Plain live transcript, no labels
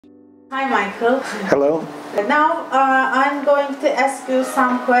Hi, Michael. Hello. Now I'm going to ask you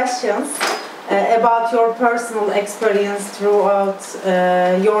some questions about your personal experience throughout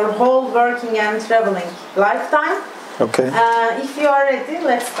your whole working and traveling lifetime. Okay. If you are ready,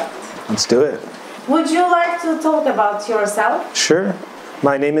 let's start. Let's do it. Would you like to talk about yourself? Sure.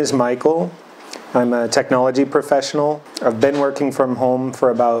 My name is Michael. I'm a technology professional. I've been working from home for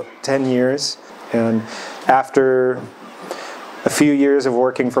about 10 years. And after a few years of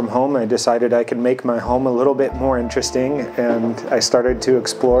working from home, I decided I could make my home a little bit more interesting, and I started to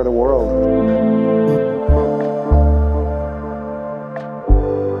explore the world.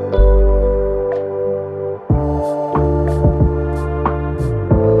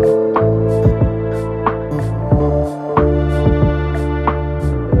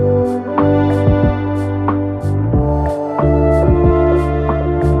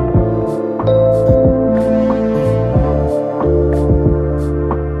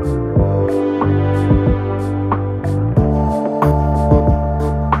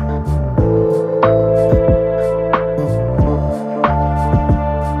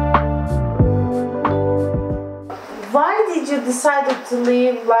 Decided to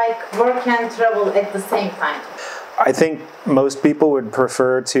leave work and travel at the same time? I think most people would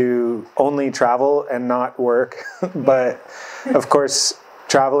prefer to only travel and not work, but of course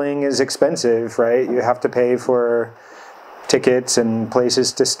traveling is expensive, right? You have to pay for tickets and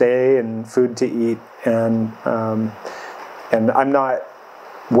places to stay and food to eat, and I'm not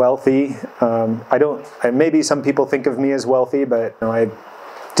wealthy. Maybe some people think of me as wealthy, but I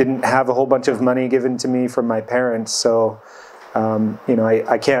didn't have a whole bunch of money given to me from my parents, so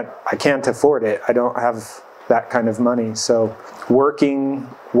I can't afford it. I don't have that kind of money. So working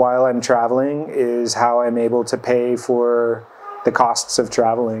while I'm traveling is how I'm able to pay for the costs of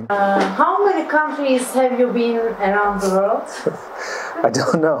traveling. How many countries have you been around the world? I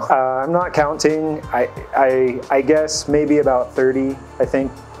don't know. I'm not counting. I guess maybe about 30. I think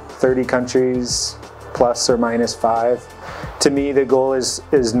 30 countries plus or minus 5. To me, the goal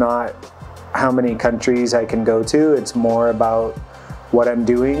is not how many countries I can go to. It's more about what I'm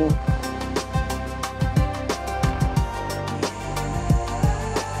doing.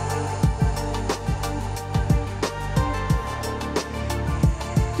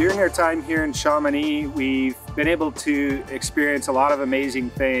 During our time here in Chamonix, we've been able to experience a lot of amazing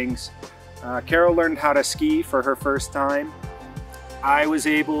things. Carol learned how to ski for her first time. I was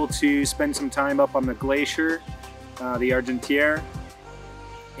able to spend some time up on the glacier, the Argentière,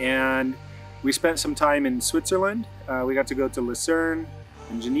 and we spent some time in Switzerland. We got to go to Lucerne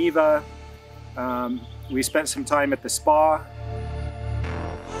and Geneva. We spent some time at the spa.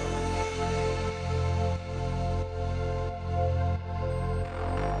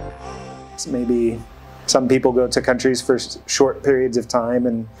 Maybe some people go to countries for short periods of time,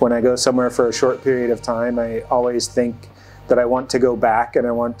 and when I go somewhere for a short period of time, I always think that I want to go back and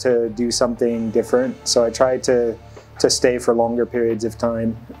I want to do something different. So I try to stay for longer periods of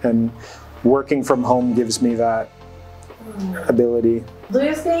time, and working from home gives me that ability. Do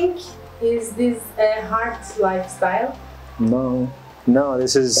you think is this a hard lifestyle? No,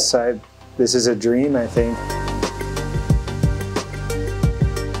 this is a dream, I think.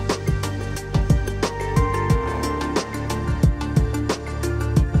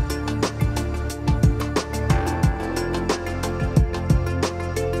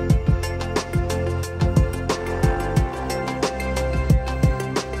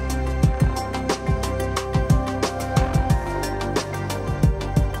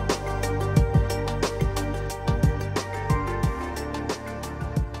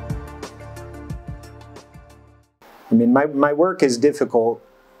 I mean, my work is difficult.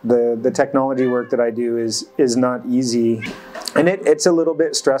 The technology work that I do is not easy. And it's a little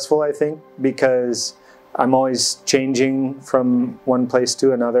bit stressful, I think, because I'm always changing from one place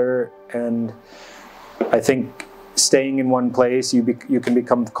to another. And I think staying in one place, you can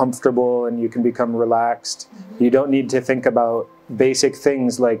become comfortable and you can become relaxed. You don't need to think about basic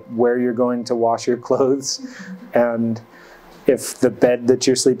things like where you're going to wash your clothes and if the bed that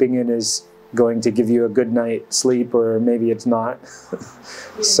you're sleeping in is going to give you a good night's sleep, or maybe it's not.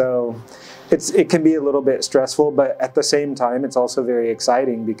 So it can be a little bit stressful, but at the same time it's also very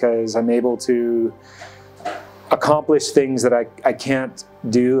exciting because I'm able to accomplish things that I can't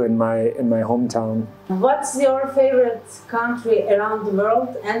do in my hometown. What's your favorite country around the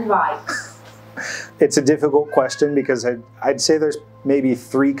world and why? It's a difficult question because I'd say there's maybe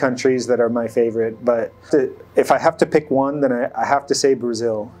 3 countries that are my favorite, but if I have to pick one, then I have to say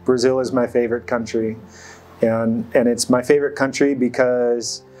Brazil. Brazil is my favorite country, and it's my favorite country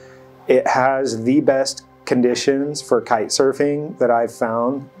because it has the best conditions for kite surfing that I've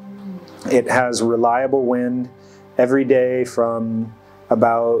found. It has reliable wind every day from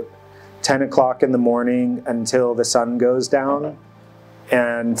about 10 o'clock in the morning until the sun goes down,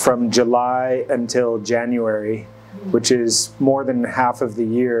 and from July until January, which is more than half of the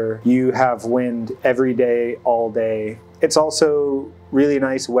year, you have wind every day, all day. It's also really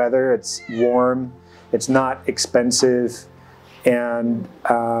nice weather. It's warm. It's not expensive. And,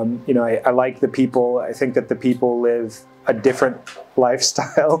 you know, I like the people. I think that the people live a different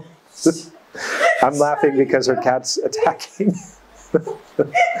lifestyle. I'm laughing because her cat's attacking.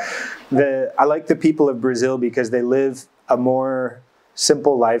 I like the people of Brazil because they live a more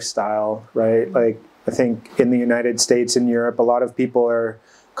simple lifestyle, right? Like, I think in the United States and Europe, a lot of people are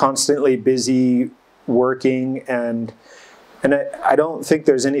constantly busy working, and I don't think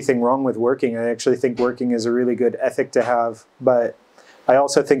there's anything wrong with working. I actually think working is a really good ethic to have, but I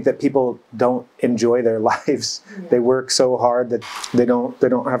also think that people don't enjoy their lives. Yeah. They work so hard that they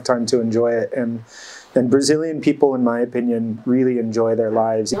don't have time to enjoy it. And Brazilian people, in my opinion, really enjoy their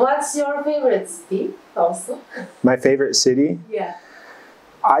lives. What's your favorite city also? My favorite city? Yeah.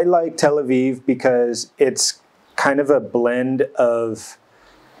 I like Tel Aviv because it's kind of a blend of,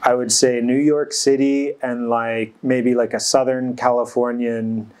 I would say, New York City and like maybe like a Southern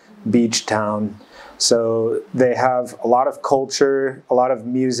Californian beach town. So they have a lot of culture, a lot of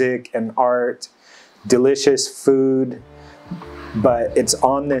music and art, delicious food, but it's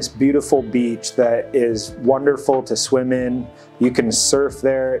on this beautiful beach that is wonderful to swim in. You can surf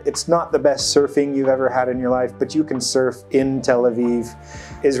there. It's not the best surfing you've ever had in your life, but you can surf in Tel Aviv.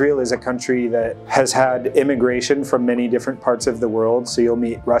 Israel is a country that has had immigration from many different parts of the world. So you'll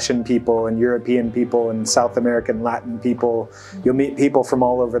meet Russian people and European people and South American Latin people. You'll meet people from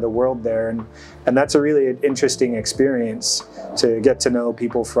all over the world there. And that's a really interesting experience to get to know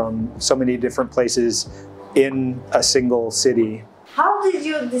people from so many different places in a single city. How did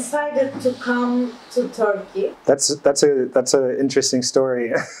you decide to come to Turkey? That's an interesting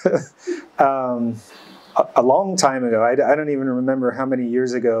story. A long time ago, I don't even remember how many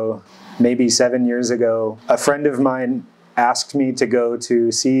years ago, maybe 7 years ago, a friend of mine asked me to go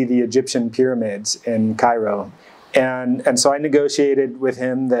to see the Egyptian pyramids in Cairo. And so I negotiated with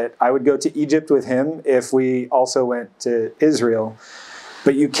him that I would go to Egypt with him if we also went to Israel.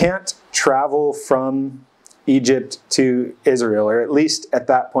 But you can't travel from Egypt to Israel, or at least at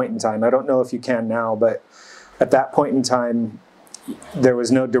that point in time. I don't know if you can now, but at that point in time, there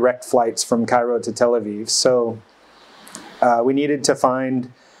was no direct flights from Cairo to Tel Aviv. So we needed to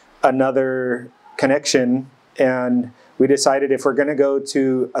find another connection, and we decided if we're going to go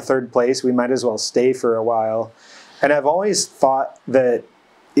to a third place, we might as well stay for a while. And I've always thought that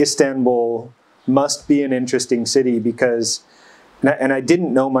Istanbul must be an interesting city because, and I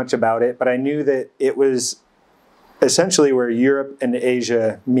didn't know much about it, but I knew that it was essentially where Europe and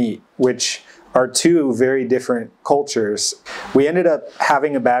Asia meet, which are two very different cultures. We ended up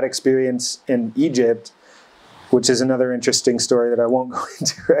having a bad experience in Egypt, which is another interesting story that I won't go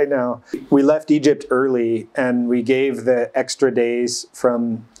into right now. We left Egypt early and we gave the extra days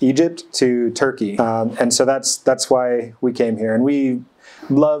from Egypt to Turkey. And so that's why we came here. And we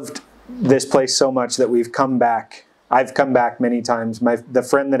loved this place so much that we've come back. I've come back many times. The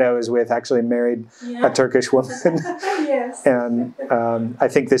friend that I was with actually married a Turkish woman. Yes. And I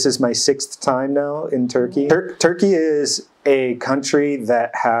think this is my 6th time now in Turkey. Turkey is a country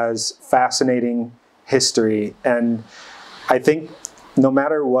that has fascinating history. And I think no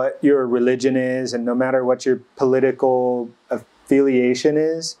matter what your religion is and no matter what your political affiliation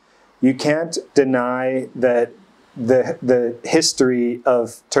is, you can't deny that the history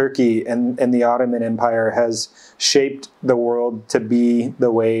of Turkey and the Ottoman Empire has shaped the world to be the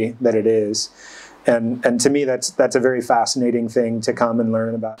way that it is. And to me, that's a very fascinating thing to come and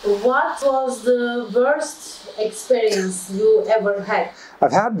learn about. What was the worst experience you ever had?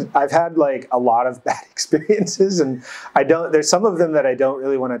 I've had like a lot of bad experiences, and there's some of them that I don't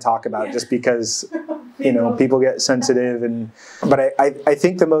really want to talk about just because, you know, people get sensitive. But I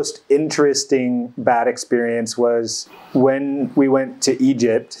think the most interesting bad experience was when we went to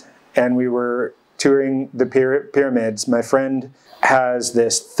Egypt and we were touring the pyramids. My friend has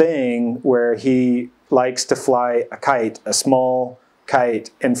this thing where he likes to fly a kite, a small kite,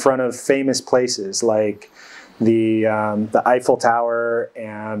 in front of famous places like the Eiffel Tower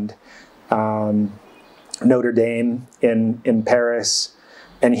and Notre Dame in Paris.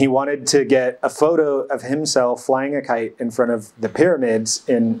 And he wanted to get a photo of himself flying a kite in front of the pyramids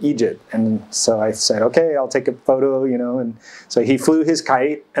in Egypt. And so I said, okay, I'll take a photo, you know. And so he flew his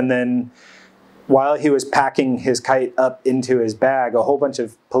kite, and then while he was packing his kite up into his bag, a whole bunch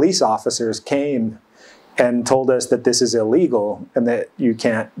of police officers came and told us that this is illegal and that you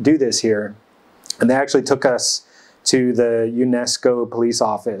can't do this here. And they actually took us to the UNESCO police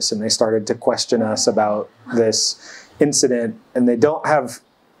office and they started to question us about this incident. And they don't have,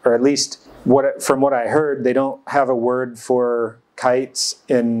 or at least from what I heard, they don't have a word for kites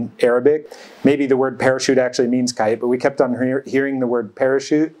in Arabic. Maybe the word parachute actually means kite, but we kept on hearing the word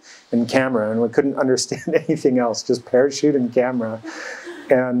parachute and camera, and we couldn't understand anything else, just parachute and camera.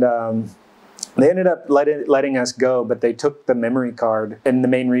 And they ended up letting us go, but they took the memory card. And the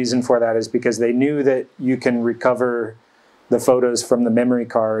main reason for that is because they knew that you can recover the photos from the memory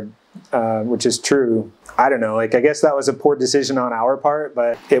card, which is true. I don't know, like, I guess that was a poor decision on our part,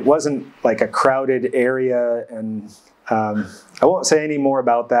 but it wasn't like a crowded area, and I won't say any more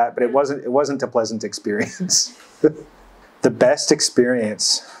about that, but it wasn't a pleasant experience. The best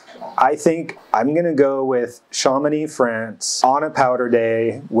experience. I think I'm gonna go with Chamonix, France, on a powder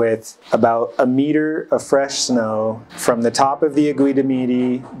day with about a meter of fresh snow from the top of the Aiguille de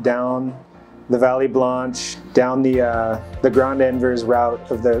Midi down the Vallée Blanche, down the Grand Envers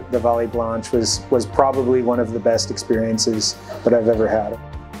route of the Vallée Blanche was probably one of the best experiences that I've ever had.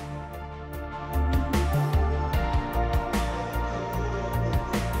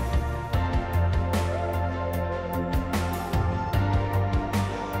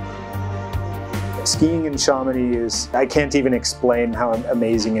 Skiing in Chamonix is, I can't even explain how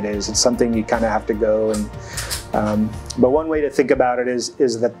amazing it is. It's something you kind of have to go. And but one way to think about it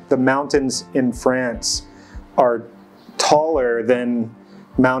is that the mountains in France are taller than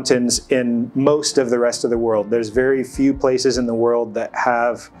mountains in most of the rest of the world. There's very few places in the world that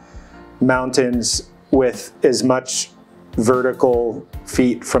have mountains with as much vertical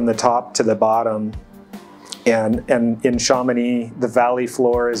feet from the top to the bottom. And in Chamonix, the valley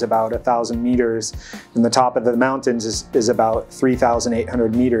floor is about 1,000 meters, and the top of the mountains is about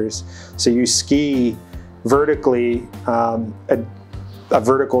 3,800 meters. So you ski vertically, a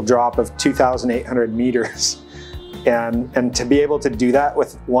vertical drop of 2,800 meters. And to be able to do that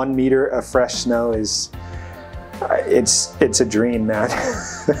with 1 meter of fresh snow is, it's a dream, man.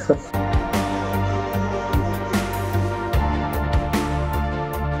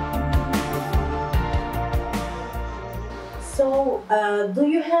 So, do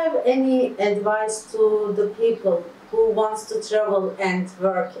you have any advice to the people who wants to travel and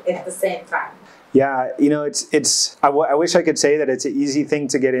work at the same time? Yeah, you know, I wish I could say that it's an easy thing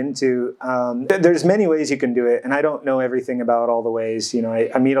to get into. There's many ways you can do it, and I don't know everything about all the ways. You know,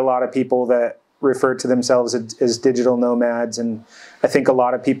 I meet a lot of people that refer to themselves as digital nomads, and I think a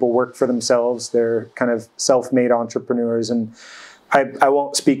lot of people work for themselves. They're kind of self-made entrepreneurs, and I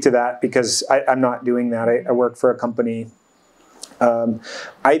won't speak to that because I'm not doing that. I work for a company.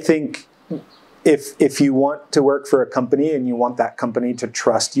 I think if you want to work for a company and you want that company to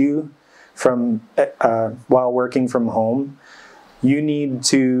trust you while working from home, you need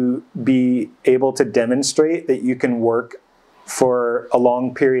to be able to demonstrate that you can work for a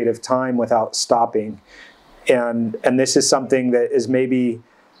long period of time without stopping. And this is something that is maybe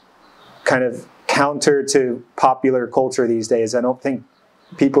kind of counter to popular culture these days. I don't think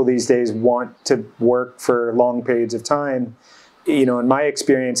people these days want to work for long periods of time. You know, in my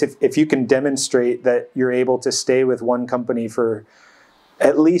experience, if you can demonstrate that you're able to stay with one company for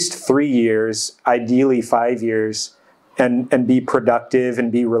at least 3 years, ideally 5 years, and be productive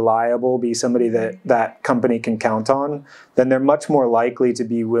and be reliable, be somebody that company can count on, then they're much more likely to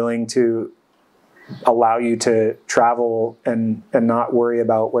be willing to allow you to travel and not worry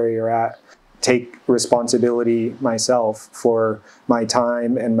about where you're at. Take responsibility myself for my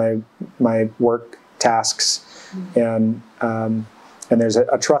time and my work tasks. And there's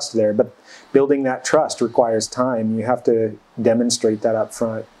a trust there, but building that trust requires time. You have to demonstrate that up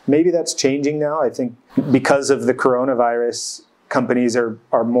front. Maybe that's changing now. I think because of the coronavirus, companies are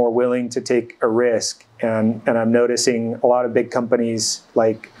more willing to take a risk. And I'm noticing a lot of big companies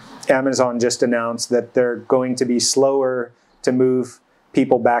like Amazon just announced that they're going to be slower to move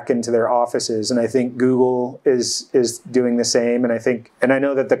people back into their offices. And I think Google is doing the same. And I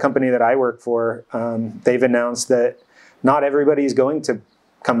know that the company that I work for, they've announced that not everybody is going to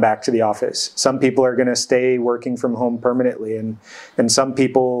come back to the office. Some people are going to stay working from home permanently. And some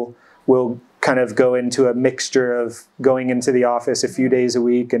people will kind of go into a mixture of going into the office a few days a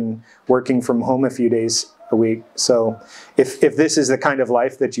week and working from home a few days a week. So if this is the kind of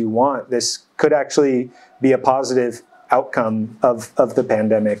life that you want, this could actually be a positive outcome of the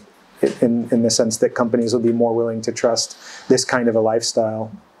pandemic in the sense that companies will be more willing to trust this kind of a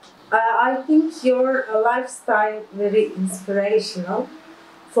lifestyle. I think your lifestyle very inspirational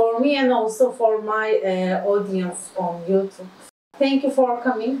for me and also for my audience on YouTube. Thank you for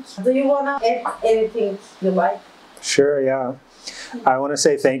coming. Do you want to add anything you like? Sure, yeah. I want to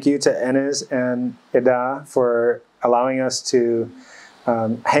say thank you to Enes and Ida for allowing us to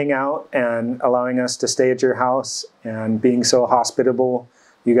hang out and allowing us to stay at your house and being so hospitable.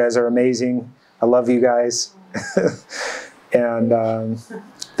 You guys are amazing. I love you guys. And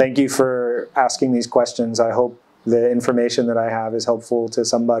thank you for asking these questions. I hope the information that I have is helpful to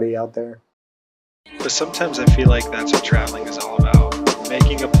somebody out there. But sometimes I feel like that's what traveling is all about.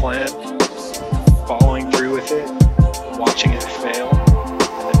 Making a plan, following through with it, watching it fail,